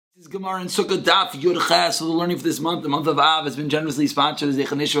Gemara in Sukkah Daf Yud Ches. So the learning for this month, the month of Av, has been generously sponsored as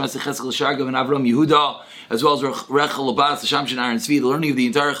Echanishra Secheskel Shargav and Avram Yehuda, as well as Rechel Labas, Shamshin Aaron Tzvi. The learning of the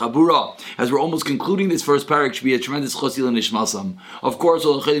entire Chabura, as we're almost concluding this first parak, should be a tremendous chosil and nishmasam. Of course,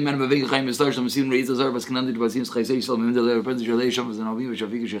 all the men of Avigah Chaim Yistar Shem Sim Reiz Azar Baskanandi Basim Chaysei Yisrael Mimdel Lev Prince Jalei Shav Zanavi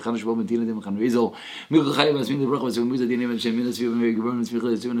V'Shavik Shechanish Bo Mentina Dim Chan Reizel Mikol Chaim Basmin the Brach Basum Muza Dinim Shem Minas Vim Mary Gibron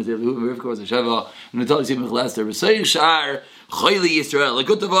Smichel Tzivin Tzivin Rivka Sheva Natal Sim Michlaster V'Sayir Shar Chayli Yisrael.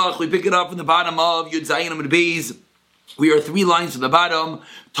 Lekutavach. We pick it up from the bottom of Yud Zayin Amud Beis. We are 3 lines from the bottom.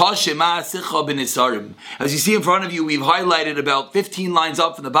 Tashema Sicha B'Nisarim. As you see in front of you, we've highlighted about 15 lines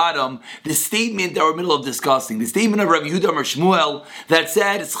up from the bottom the statement that we're in the middle of discussing. The statement of Rabbi Yehuda Amar Shmuel that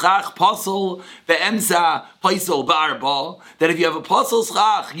said Schach Pasel Ve'emsa Paisel Ba'arba, that if you have a Pasel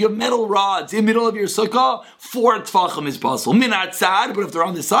Schach, you have metal rods in the middle of your sukkah, 4 Tfachim is Pasel. Minat Tzad, but if they're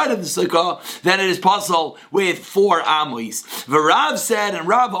on the side of the sukkah, then it is Pasel with 4 Amois. Rav said, and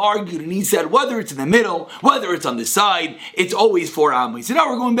Rav argued, and he said, whether it's in the middle, whether it's on the side, it's always 4 Amois. So now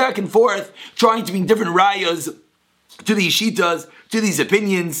we're going back and forth, trying to bring different rayas to these shitas, to these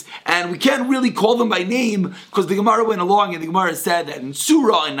opinions, and we can't really call them by name because the Gemara went along and the Gemara said that in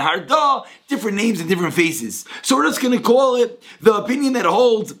Surah and Harda, different names and different faces. So we're just going to call it the opinion that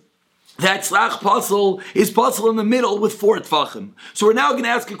holds that Slach Pasel is Pasel in the middle with 4 Tfachim. So we're now going to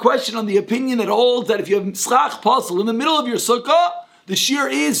ask a question on the opinion that holds that if you have Slach Pasel in the middle of your sukkah, the shear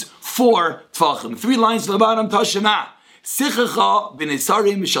is 4 Tfachim. 3 lines to the bottom, Tashema. Sichacha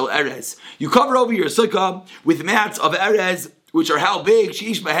b'nisarim shel erez. You cover over your sukkah with mats of erez, which are how big?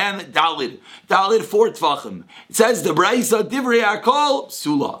 Sheish b'hem dalid. Dalid 4 tfachim. It says the Braisa divrei akol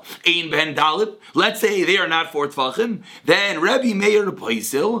psula. Ein ben dalid. Let's say they are not 4 tfachim. Then Rabbi Meir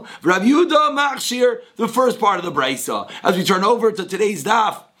Paisil, Rabbi Yehuda Machshir, the first part of the Braisa. As we turn over to today's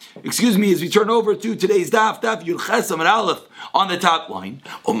daf, as we turn over to today's daf Yud Ches Amud Aleph on the top line.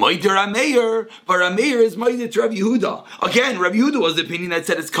 Umaydir Rameir, but Rameir is Maidir to Rabbi Yehuda. Again, Rabbi Yehuda was the opinion that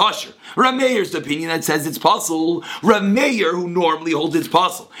said it's kosher. Rameir's the opinion that says it's possible. Rameir, who normally holds it's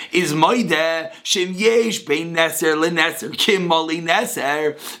possible, is Maidir Shem Yesh Bein Neser LeNeser Kim Mali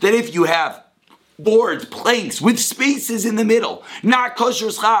Neser, that if you have boards, planks with spaces in the middle, not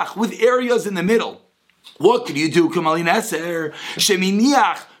kosher schach, with areas in the middle, what could you do? Kamali Neser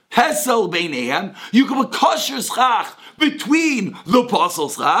Sheminiach Pesel Beinehem. You can put kosher schach between the pasel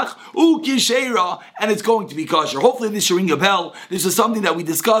schach ukishera, and it's going to be kosher. Hopefully this should ring a bell. This is something that we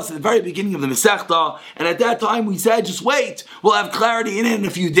discussed at the very beginning of the Masechta, and at that time we said, just wait, we'll have clarity in it in a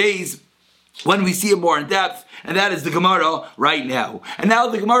few days when we see it more in depth, and that is the Gemara right now. And now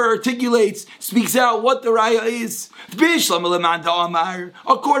the Gemara articulates, speaks out what the raya is.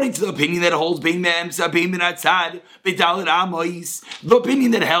 According to the opinion that holds the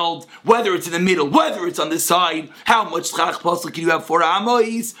opinion that held whether it's in the middle, whether it's on the side, how much schach pasel can you have 4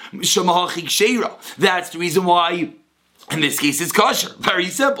 amois? That's the reason why in this case, it's kosher. Very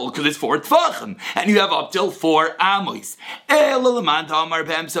simple, because it's 4 tfachim, and you have up till 4 amois.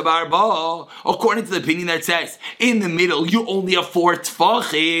 According to the opinion that says, in the middle, you only have 4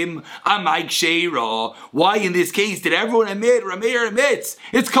 tfachim. Why in this case did everyone admit, Rameir admits,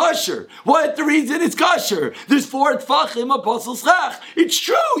 it's kosher? What the reason it's kosher? There's 4 tfachim of pasel schach. It's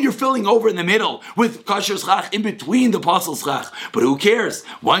true, you're filling over in the middle with kosher schach in between the pasel schach. But who cares?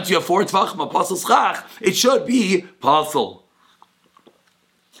 Once you have 4 tfachim of pasel schach, it should be pasel.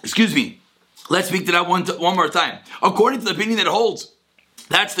 Excuse me. Let's speak to that one more time. According to the opinion that holds,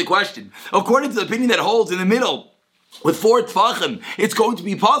 that's the question. According to the opinion that holds in the middle, with 4 tfachim, it's going to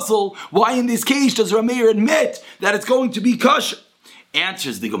be pasel. Why in this case does Rameir admit that it's going to be kosher?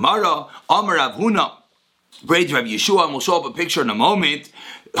 Answers the Gemara, Amar Rav Huna, braids Rabbi Yeshua, and we'll show up a picture in a moment.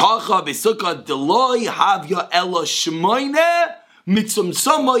 Hacha b'sukkah deloi havya ela shmoine mitzum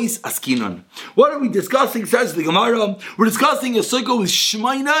samais askinon. What are we discussing? Says the Gemara. We're discussing a sukkah with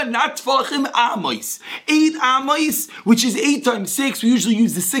shmaina, not tfachim, amois. 8 amois, which is 8 times 6. We usually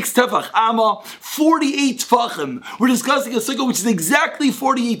use the 6 tefach amma. 48 tfachim. We're discussing a sukkah which is exactly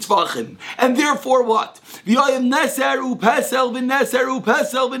 48 tfachim. And therefore what? V'ayim neser upesel v'neser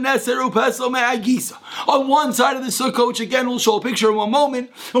upesel v'neser upesel me'agisa. On one side of the sukkah, which again we'll show a picture in one moment,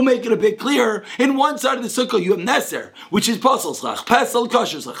 we'll make it a bit clearer. In one side of the sukkah you have neser, which is pasel schach, pesel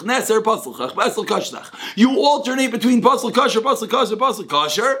kosher schach, neser pasel schach, pesel kosher schach. You alternate between pasel kosher, pasel kosher, pasel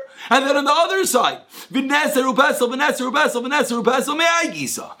kosher, and then on the other side, v'neser upesel, v'neser upesel, v'neser upesel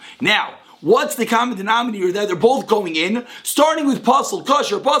me'agisa. Now, what's the common denominator there? They're both going in, starting with pasel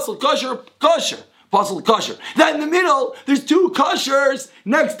kosher, kosher. Pasul kosher. Then in the middle, there's two koshers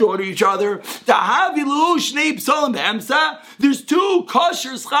next door to each other. There's two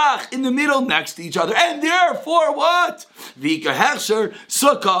kosher schach in the middle next to each other. And therefore what? Vika hechsher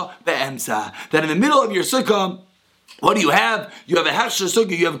sukkah be'emsa. That in the middle of your sukkah, what do you have? You have a hechsher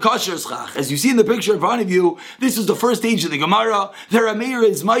sukkah, you have a kosher schach. As you see in the picture in front of you, this is the first stage of the Gemara. The Rameir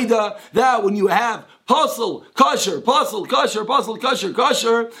is maida, that when you have pasul kosher, pasul kosher, pasul kosher,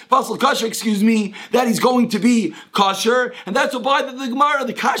 kosher, pasul kosher, that he's going to be kosher. And that's why the Gemara,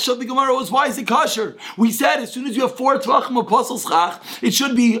 the kasha of the Gemara was, why is it kosher? We said as soon as you have 4 tvachim of pasul schach, it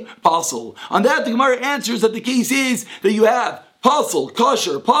should be pasul. On that, the Gemara answers that the case is that you have pasul,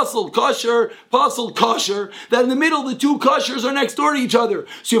 kosher, pasul, kosher, pasul, kosher, that in the middle the two koshers are next door to each other.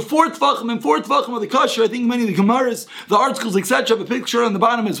 So you have 4 tvachim and 4 tvachim of the kosher. I think many of the Gemaras, the articles, etc. have a picture on the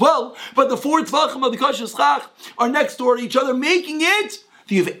bottom as well. But the 4 tvachim of the kosher schach are next door to each other, making it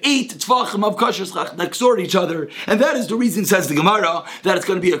you have 8 tvachim of kosher schach next door to each other. And that is the reason, says the Gemara, that it's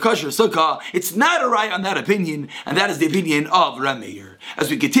going to be a kosher sukkah. It's not a right on that opinion, and that is the opinion of Rameir. As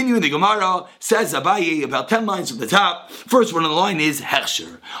we continue in the Gemara, says Abaye, about 10 lines from the top. First one on the line is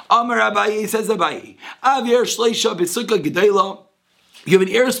Hechsher. Amar Abaye, says Abaye, Avir Shleisha B'Sukkah Gedela. You have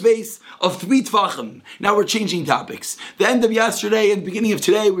an airspace of 3 tvachim. Now we're changing topics. The end of yesterday and the beginning of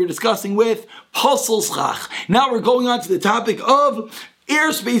today, we were discussing with pasul schach. Now we're going on to the topic of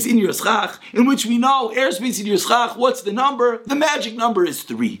airspace in your schach, in which we know airspace in your schach, what's the number? The magic number is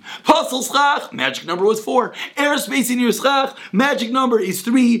 3. Pasul schach, magic number was 4. Airspace in your schach, magic number is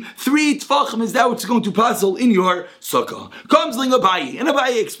 3. 3 tvachim is that what's going to pasul in your sukkah. Comes Ling Abaye, and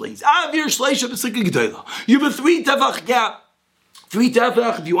Abaye explains, Avir Shleisha B'Sukkah Gedela. You have a 3 tefach gap. 3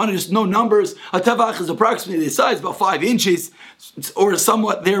 tefach, if you want to just know numbers, a tefach is approximately the size, about 5 inches, or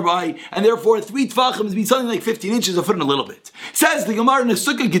somewhat thereby, and therefore 3 tefachim means something like 15 inches, a foot and a little bit. Says the Gemara in the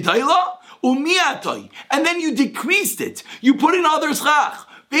Sukkah Gedayla, umiatoi, and then you decreased it. You put in other schach.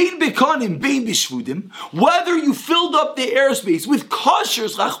 Bein bekanim, bein bishvudim, whether you filled up the airspace with kosher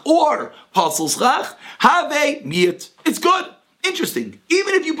schach or pasul schach, have a miyat. It's good. Interesting.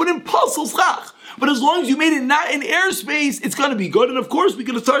 Even if you put in pasul schach, but as long as you made it not in airspace, it's going to be good. And of course, we're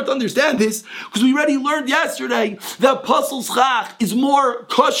going to start to understand this because we already learned yesterday that pasul schach is more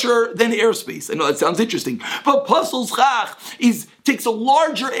kosher than airspace. I know that sounds interesting, but pasul schach takes a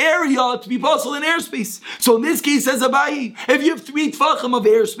larger area to be pasul in airspace. So in this case, says Abaye, if you have 3 tvachim of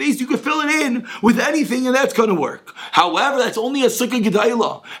airspace, you can fill it in with anything and that's going to work. However, that's only a sukkah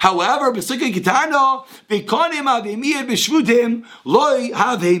gedayla. However, b'sukkah gedana, b'kanim avemiyad b'shvutim, loy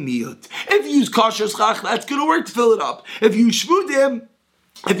havemiyad. If you use kosher schach, that's going to work to fill it up. If you use shvutim,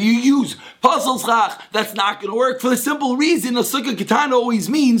 if you use pasul schach, that's not going to work for the simple reason a sukkah ketana always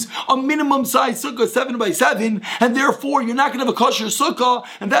means a minimum size sukkah 7 by 7, and therefore you're not going to have a kosher sukkah,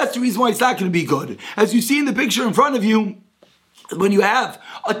 and that's the reason why it's not going to be good. As you see in the picture in front of you, when you have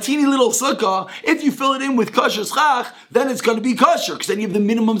a teeny little sukkah, if you fill it in with kosher schach, then it's going to be kosher, because then you have the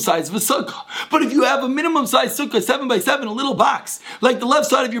minimum size of a sukkah. But if you have a minimum size sukkah, 7 by 7, a little box, like the left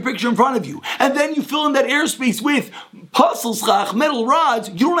side of your picture in front of you, and then you fill in that airspace with pasul schach, metal rods,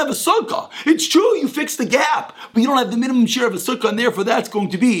 you don't have a sukkah. It's true, you fix the gap, but you don't have the minimum share of a sukkah, and therefore that's going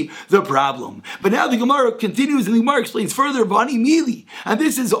to be the problem. But now the Gemara continues, and the Gemara explains further, Vani Mili, and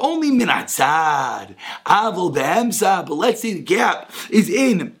this is only minatzad, avol be'emsa, but let's say the gap is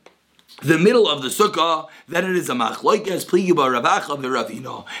in the middle of the sukkah, then it is a machlokes pligiba Ravacha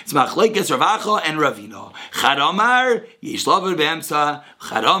v'Ravino. It's machlokes Ravacha and Ravino. Charamar yesh lavud be'emsa,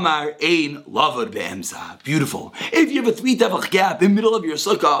 charamar ein lavud be'emsa. Beautiful. If you have a 3 tefach gap in the middle of your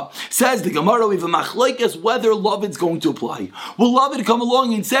sukkah, says the Gemara, we have a machlokes whether lavid's going to apply. Will lavid come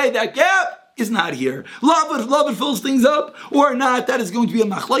along and say that gap is not here? Lavid fills things up or not? That is going to be a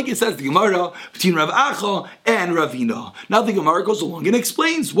machlokes, says the Gemara, between Rav Acha and Ravina. Now the Gemara goes along and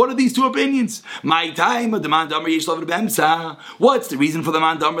explains what are these 2 opinions. My time of the man damar yesh lavid be'emsa. What's the reason for the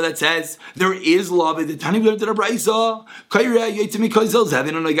man damar that says there is lavid? The Tani learned in a brayso.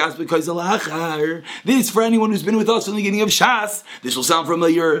 This for anyone who's been with us from the beginning of Shas. This will sound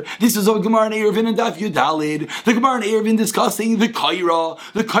familiar. This is a Gemara in Eruvin and Daf Yudalid. The Gemara in Eruvin discussing the kaira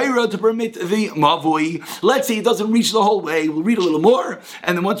to permit the mavui. Let's say it doesn't reach the whole way. We'll read a little more,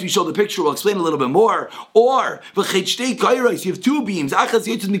 and then once we show the picture, we'll explain a little bit more. Or you have 2 beams.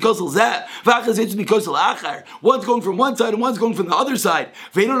 One's going from one side and one's going from the other side.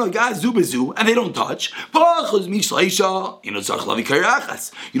 And they don't touch. You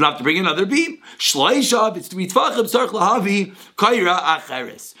don't have to bring another beam. If it's 3 tvachim,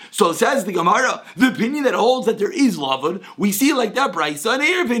 so says the Gemara, the opinion that holds that there is lavud, we see like that brayso and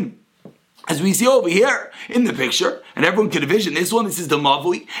Eruvin. As we see over here in the picture, and everyone can envision this one. This is the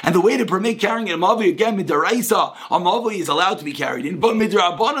mavui, and the way to permit carrying a mavui again midaraisa, a mavui is allowed to be carried in, but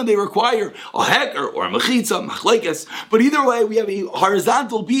midrabanan they require a heker or a mechitza, machlekes. But either way, we have a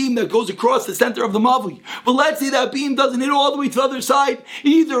horizontal beam that goes across the center of the mavui. But let's say that beam doesn't hit all the way to the other side.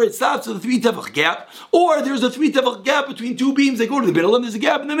 Either it stops at the 3 tefach gap, or there's a 3 tefach gap between two beams. They go to the middle, and there's a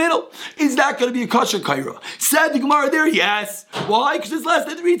gap in the middle. Is that going to be a kosher kaira? Said the Gemara there, yes. Why? Because it's less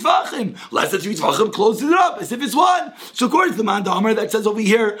than 3 tefachim. Less than 3 tefachim closes it up as if it's 1. So according to the Man Damar that says over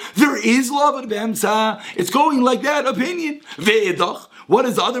here, there is lavad be'emsa. It's going like that opinion. Ve'edach. What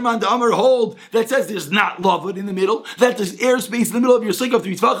does the other Man Damar hold that says there's not lavad in the middle? That there's airspace in the middle of your slik of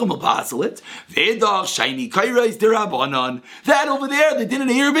 3 tefachim will passel it. Ve'edach shiny kaira is derabanan. That over there, they did an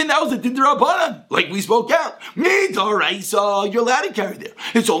airbin. That was a din derabanan, like we spoke out. Midaraisa, you're allowed to carry there.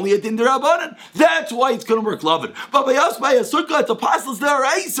 It's only a din derabanan. That's why it's going to work lavad. But by us, by a sukkah, it's a pasel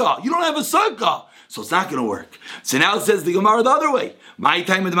deraisa. You don't have a sukkah, so it's not going to work. So now it says the Gemara the other way. My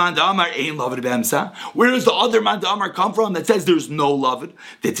time with the Man Damar ain't lavad be'emsa. Where does the other Man Damar come from that says there's no lavad?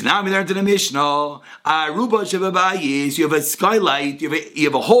 The Tanami learned in the Mishnah. Aruba shevabayis. You have a skylight. You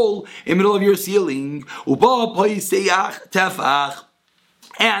have a hole in the middle of your ceiling. Uba poiseyach tefach.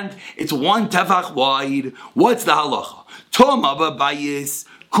 And it's 1 tefach wide. What's the halacha? Toma babayis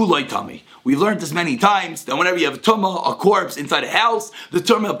kulay tami. We've learned this many times that whenever you have a tumah, a corpse inside a house, the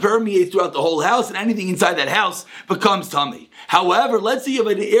tumah permeates throughout the whole house, and anything inside that house becomes tummy. However, let's say you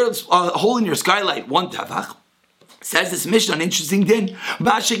have a hole in your skylight, 1 tefach. Says this Mishnah, an interesting thing.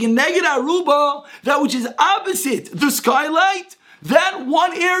 Neged aruba, that which is opposite the skylight, that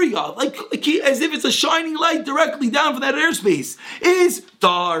one area, like as if it's a shining light directly down from that airspace, is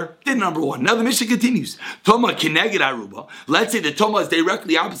dar. Din number 1. Now the Mishnah continues. Toma kineged aruba. Let's say the toma is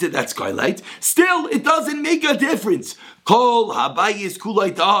directly opposite that skylight. Still, it doesn't make a difference. Kol habayis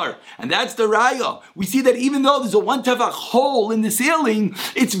kulay dar, and that's the raya. We see that even though there's a 1 tefach hole in the ceiling,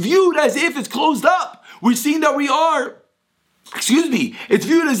 it's viewed as if it's closed up. We're seeing that it's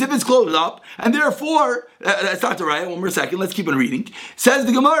viewed as if it's closed up, and therefore, that's not the raya. One more second, let's keep on reading. Says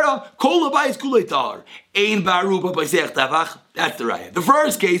the Gemara, Kol habayis kulay dar, ein baruba b'seich tefach. That's the raya. The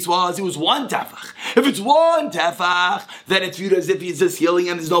first case was, it was 1 tefach. If it's 1 tefach, then it's viewed as if it's a ceiling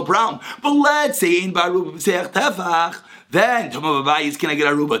and there's no problem. But let's say, ein baruba b'seich tefach, then Toma Babayis can I get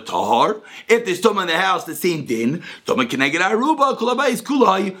Aruba Tahar? If there's Toma in the house, the same din. Toma can I get Aruba Kulabayis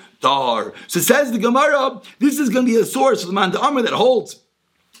Kulai Tahar. So says the Gemara, this is going to be a source for the Man Damar that holds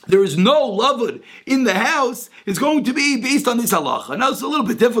there is no lavud in the house. Is going to be based on this halacha. Now it's a little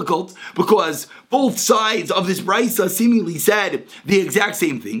bit difficult because both sides of this brisa seemingly said the exact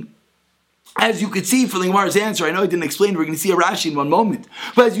same thing. As you could see from the Gemara's answer, I know I didn't explain, we're going to see a Rashi in one moment.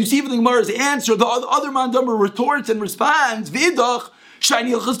 But as you see from the Gemara's answer, the other Man Damar retorts and responds, V'idach,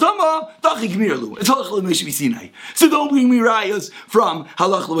 shani al-chastama, dachik mirlu. It's halach l'moshe b'sinai. So don't bring me rayas from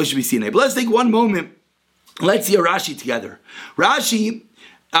halach l'moshe b'sinai. But let's take one moment. Let's see a Rashi together. Rashi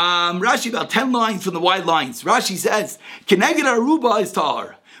about 10 lines from the wide lines. Rashi says, Keneged aruba is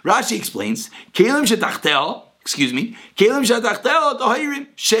tahar. Rashi explains, Kelim shetachtel, Kelim shetachtel tahirim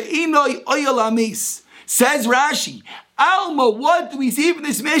she'inoi oyel amis. Says Rashi, Alma, what do we see from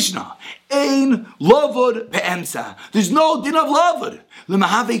this Mishnah? Ein lavod be'emsa. There's no din of lavod.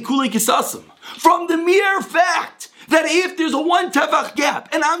 L'mahave kulei kisasim. From the mere fact that if there's a 1 tefach gap,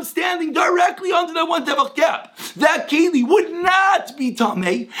 and I'm standing directly under that 1 tefach gap, that keli would not be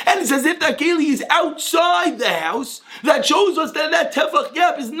tamei, and it's as if that keli is outside the house, that shows us that that tefach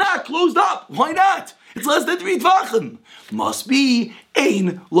gap is not closed up. Why not? It's less than 3 tvachim. Must be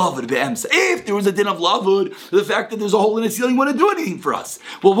ein lavud be'emsa. If there was a din of lavud, the fact that there's a hole in the ceiling wouldn't do anything for us.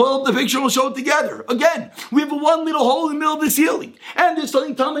 We'll pull up the picture, we'll show it together. Again, we have a 1 little hole in the middle of the ceiling, and there's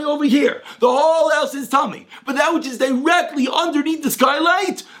something tummy over here. The whole house is tummy, but that which is directly underneath the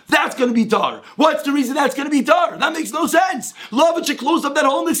skylight, that's going to be tar. What's the reason that's going to be tar? That makes no sense. Lavud should close up that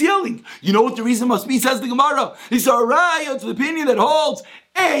hole in the ceiling. You know what the reason must be, says the Gemara. It's a raya to the opinion that holds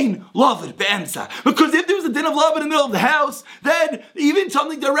Ein lavud be'emsa. Because if there was a din of lavud in the middle of the house, then even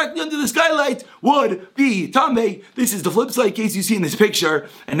something directly under the skylight would be tamei. This is the flip side case you see in this picture.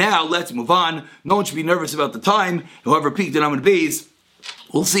 And now let's move on. No one should be nervous about the time. Whoever peaked in Amud Beis,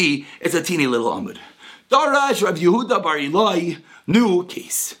 we'll see it's a teeny little Amud. Darash Rav Yehuda Bar Ilai, new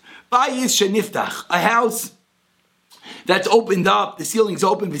case. Bayis sheniftach, a house that's opened up, the ceiling's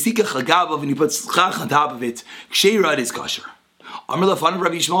open, v'sika chagavav, and you put schach on top of it. Ksheirad is kosher. Amar lafan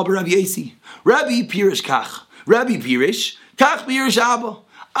Rabbi Yishmael bar Rabbi Yesi. Rabbi Pirish kach. Rabbi Pirish kach Pirish Abba.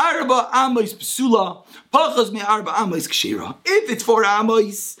 Arba amos psula. Pachas me arba amos kshira. If it's 4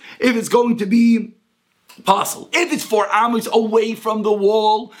 amos, if it's going to be Possible. If it's 4 amos away from the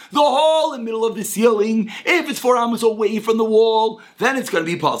wall, the hole in the middle of the ceiling, if it's 4 amos away from the wall, then it's going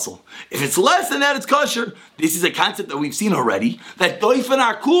to be possible. If it's less than that, it's kosher. This is a concept that we've seen already, that doifen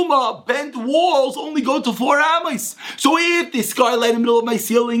akuma, bent walls, only go to 4 amos. So if the skylight in the middle of my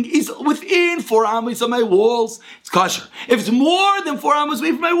ceiling is within 4 amos of my walls, it's kosher. If it's more than 4 amos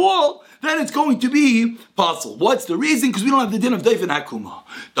away from my wall, then it's going to be possible. What's the reason? Because we don't have the din of doifen akuma.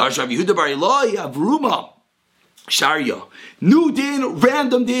 Darsh Rav Yehuda bar Eloi, Avruma, Sharia. New din,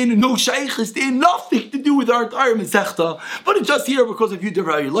 random din, no shaykhis din, nothing to do with our entire Masechta. But it's just here because of Yehuda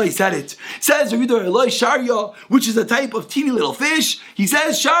bar Eloi said it. Says Yehuda bar Eloi, Sharia, which is a type of teeny little fish. He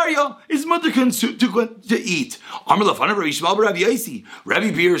says Sharia is mother to eat. Amar lefanav Rabbi Yishmael bar Rabbi Yosi, Rabbi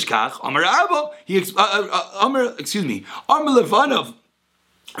Birshkach, Amar Abba, Amar lefanav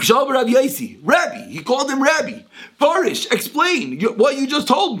Rabbi Yosi, Rabbi, he called him Rabbi. Parish, explain what you just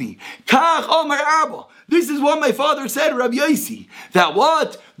told me. Kach Amar Abba. This is what my father said, Rabbi Yosi. That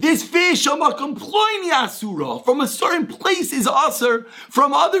what? This fish, shama comploini asura, from a certain place is aser,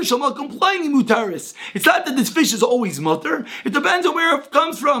 from other shama comploini mutaris. It's not that this fish is always mutter, it depends on where it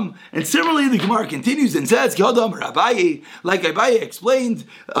comes from. And similarly, the Gemara continues and says, like Abaye explained,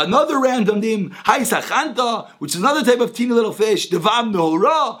 another random dim, haisachanta, which is another type of teeny little fish, devav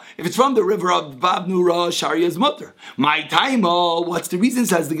nuhura, if it's from the river of Vav Nuhura, sharia is mutter. My taima, what's the reason,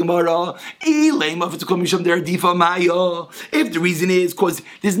 says the Gemara, if the reason is because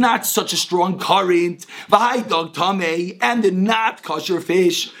there's not such a strong current, and the not kosher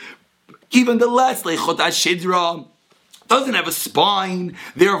fish, even the less lechot shidra, doesn't have a spine,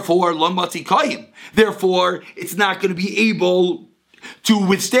 therefore it's not going to be able to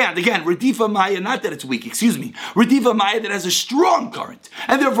withstand. Again, Redifa Maya, not that it's weak, Redifa Maya that has a strong current.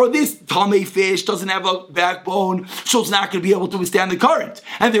 And therefore this Tamei fish doesn't have a backbone, so it's not going to be able to withstand the current.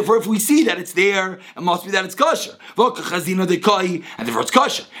 And therefore if we see that it's there, it must be that it's kosher. And therefore it's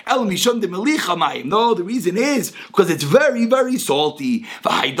kosher. No, the reason is because it's very, very salty.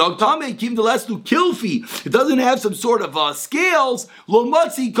 It doesn't have some sort of scales. It's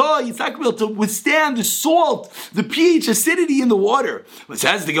not going to be able to withstand the salt, the pH acidity in the water. It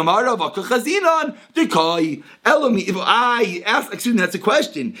says the Gemara, that's a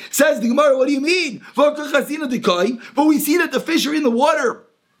question. Says the Gemara, what do you mean? But we see that the fish are in the water,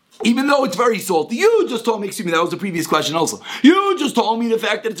 even though it's very salty. You just told me, that was the previous question also. You just told me the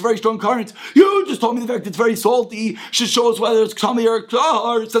fact that it's very strong current. You just told me the fact that it's very salty should show us whether it's kami or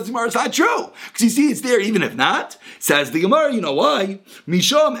klar. Says the Gemara, it's not true. Because you see, it's there even if not. Says the Gemara, you know why?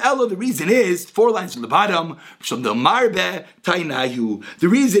 Misham Ella, the reason is, 4 lines from the bottom, Misham the Marbe Tainayu. The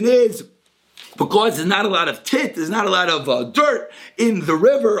reason is, because there's not a lot of there's not a lot of dirt in the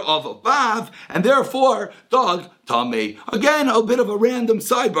river of Bav, and therefore, dog, Tamei. Again, a bit of a random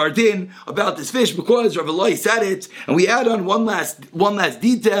sidebar din about this fish, because Rav Eloi said it, and we add on one last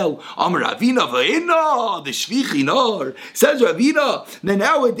detail. Amar Ravina v'ina, the shvichi nor. Says Ravina, that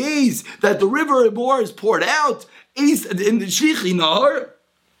nowadays, that the river more is poured out, is in the shvichi nor,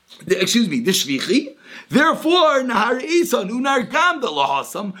 the shvichi. Therefore, Nahar Esan, Unar Gamda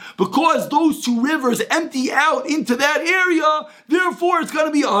Lahasam, because those 2 rivers empty out into that area, therefore it's going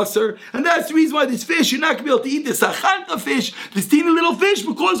to be Aser. And that's the reason why this fish, you're not going to be able to eat this Achanta fish, this teeny little fish,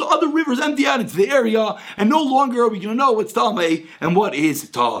 because other rivers empty out into the area, and no longer are we going to know what's Talmei and what is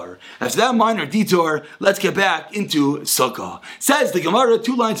Tar. After that minor detour, let's get back into Sukkah. Says the Gemara,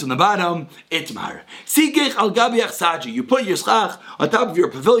 2 lines from the bottom, Itmar. Sigech al Gabi Achsaji. You put your schach on top of your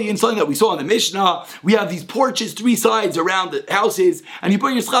pavilion, something that we saw in the Mishnah. We have these porches 3 sides around the houses, and you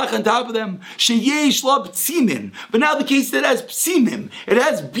put your schach on top of them. Sheyesh lab tsimin. But now the case that has psimim, it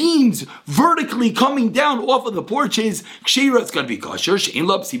has beams vertically coming down off of the porches. Kshira, it's going to be kosher. Shein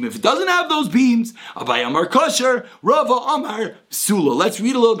lab tsimin. If it doesn't have those beams, Abaye Amar kosher, Rava Amar psula. Let's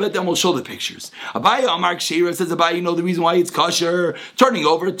read a little bit, then we'll show the pictures. Abaye Amar kshira, says Abaye, you know the reason why it's kosher. Turning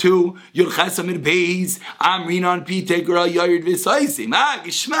over to Yud Chesamid Beis, Amrinan Pi Tegra Yared V'Saisim.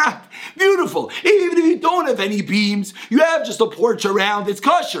 Geshmak. Beautiful. Even if you don't have any beams, you have just a porch around, it's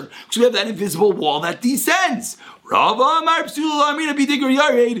kosher. Because we have that invisible wall that descends.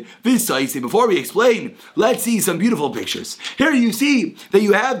 Before we explain, let's see some beautiful pictures. Here you see that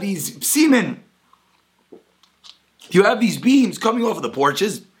you have these semen. You have these beams coming off of the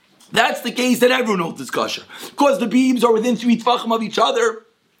porches. That's the case that everyone knows is kosher. Because the beams are within 3 tfachim of each other.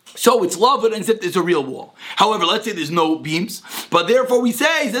 So it's loved as if there's a real wall. However, let's say there's no beams, but therefore we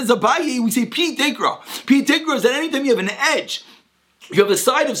say, says Abaye, we say Pi Tikra. Pi Tikra is that anytime you have an edge if you have a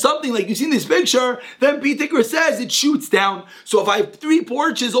side of something like you see in this picture, then Pitikra says it shoots down. So if I have 3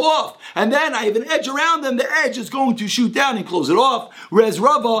 porches off, and then I have an edge around them, the edge is going to shoot down and close it off. Whereas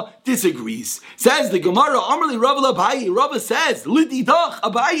Rava disagrees. Says the Gemara, Amarli Rava Abaye. Rava says, Litidach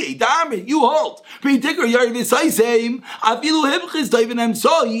Abaye, Damit, you hold. Pitikra Yarvisaiseim, Afilu Hibchis Daivin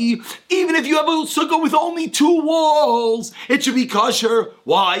Emsoi. Even if you have a sukkah with only 2 walls, it should be kosher.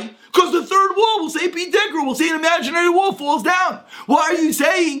 Why? Because the third wall will say Pitikra, will say an imaginary wall falls down. Why are you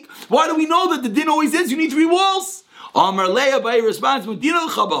saying? Why do we know that the din always is you need 3 walls? Amar Leah by response,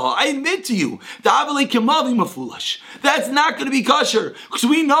 I admit to you, that's not going to be kosher. Because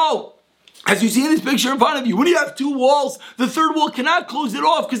we know, as you see in this picture in front of you, when you have 2 walls, the third wall cannot close it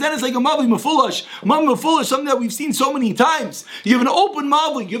off, because then it's like a mavli mafulash. A mavli mafulash, something that we've seen so many times. You have an open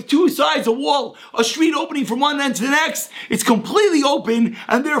mavli, you have 2 sides, a wall, a street opening from one end to the next. It's completely open,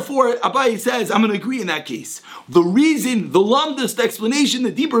 and therefore Abaye says, I'm going to agree in that case. The reason, the lamdest explanation,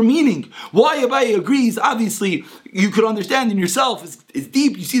 the deeper meaning, why Abaye agrees, obviously, you could understand in yourself, is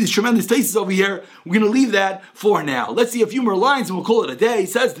deep. You see this tremendous thesis over here. We're going to leave that for now. Let's see a few more lines and we'll call it a day.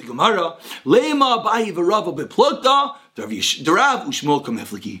 Says the Gemara, Leima Abaye v'Rava beplukta, Darav u'Shmuel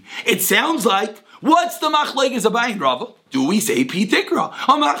kamefliki. It sounds like, what's the machlekes Abaye and Rava? Do we say Pitikra?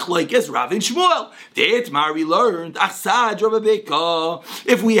 A machlekes Rav and Shmuel. Deit Mari learned, Achsad Rabba Beka.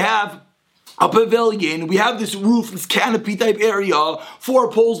 If we have a pavilion, we have this roof, this canopy type area,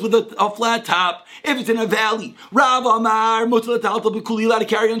 4 poles with a flat top. If it's in a valley, Rav Amar, Mutal Taltal Bikuli, allowed to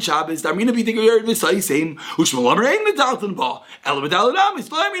carry on Shabbos, Darmina Pitikra Yared V'Saisim, Ushmal Amar Ein Taltan Ba, Elabadal Adamis,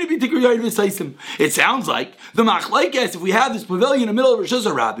 Darmina Pitikra Yared V'Saisim. It sounds like the machlekes, if we have this pavilion in the middle of Rosh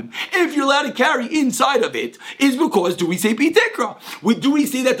Hashanah, if you're allowed to carry inside of it, is because, do we say Pitikra? Do we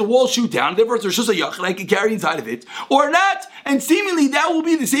say that the walls shoot down, therefore it's Rosh Hashanah, and I can carry inside of it, or not? And seemingly that will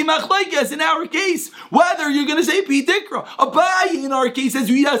be the same machlekes in our case, whether you're going to say Pitikra. Abaye in our case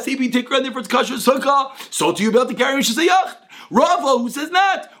says we say Pitikra, and therefore it's Kasher Sukkah. So to you about to carry Rosh Hashanah. Rava, who says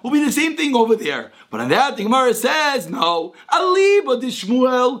not, will be the same thing over there. But on that, the Gemara says, no. Aliba de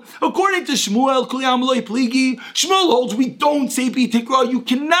Shmuel. According to Shmuel, Kuliyam Loi Pligi, Shmuel holds we don't say Pitikra. You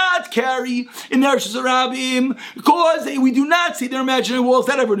cannot carry in Eretz Zarabim because we do not say their imaginary walls.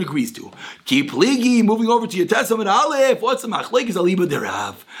 That everyone agrees to. Ki Pligi, moving over to your Testament, Aleph, what's the machlekes Aliba de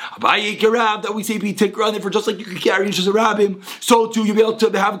Rav? Abaye Kerav, that we say Pitikra, and therefore just like you can carry in Shazarabim, so too you'll be able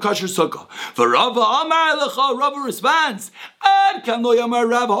to have a kosher sukkah. For Rava Amar Lecha, Rava responds, Ad Kan Lo Yamar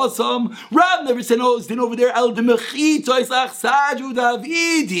Rav Hasam. Rav never said no, it's then over there, El Demechito Isach Saju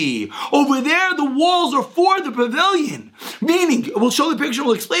Davidi. Over there, the walls are for the pavilion. Meaning, we'll show the picture,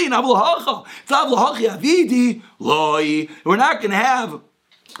 we'll explain, Avlahacha, it's Avlahachi Avidi, Loi. We're not going to have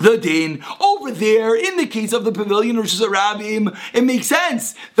the din over there in the case of the pavilion or Shazarabim. It makes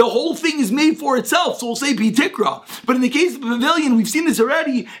sense. The whole thing is made for itself, so we'll say Pitikra. But in the case of the pavilion, we've seen this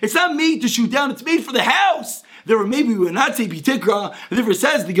already, it's not made to shoot down, it's made for the house. Therefore, maybe we would not say Pitikra. Therefore,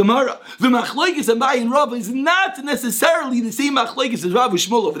 says the Gemara, the machlekes Abaye and Rava is not necessarily the same machlekes as Rav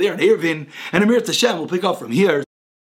Shmuel over there in Eruvin. And Amir Tashem will pick up from here.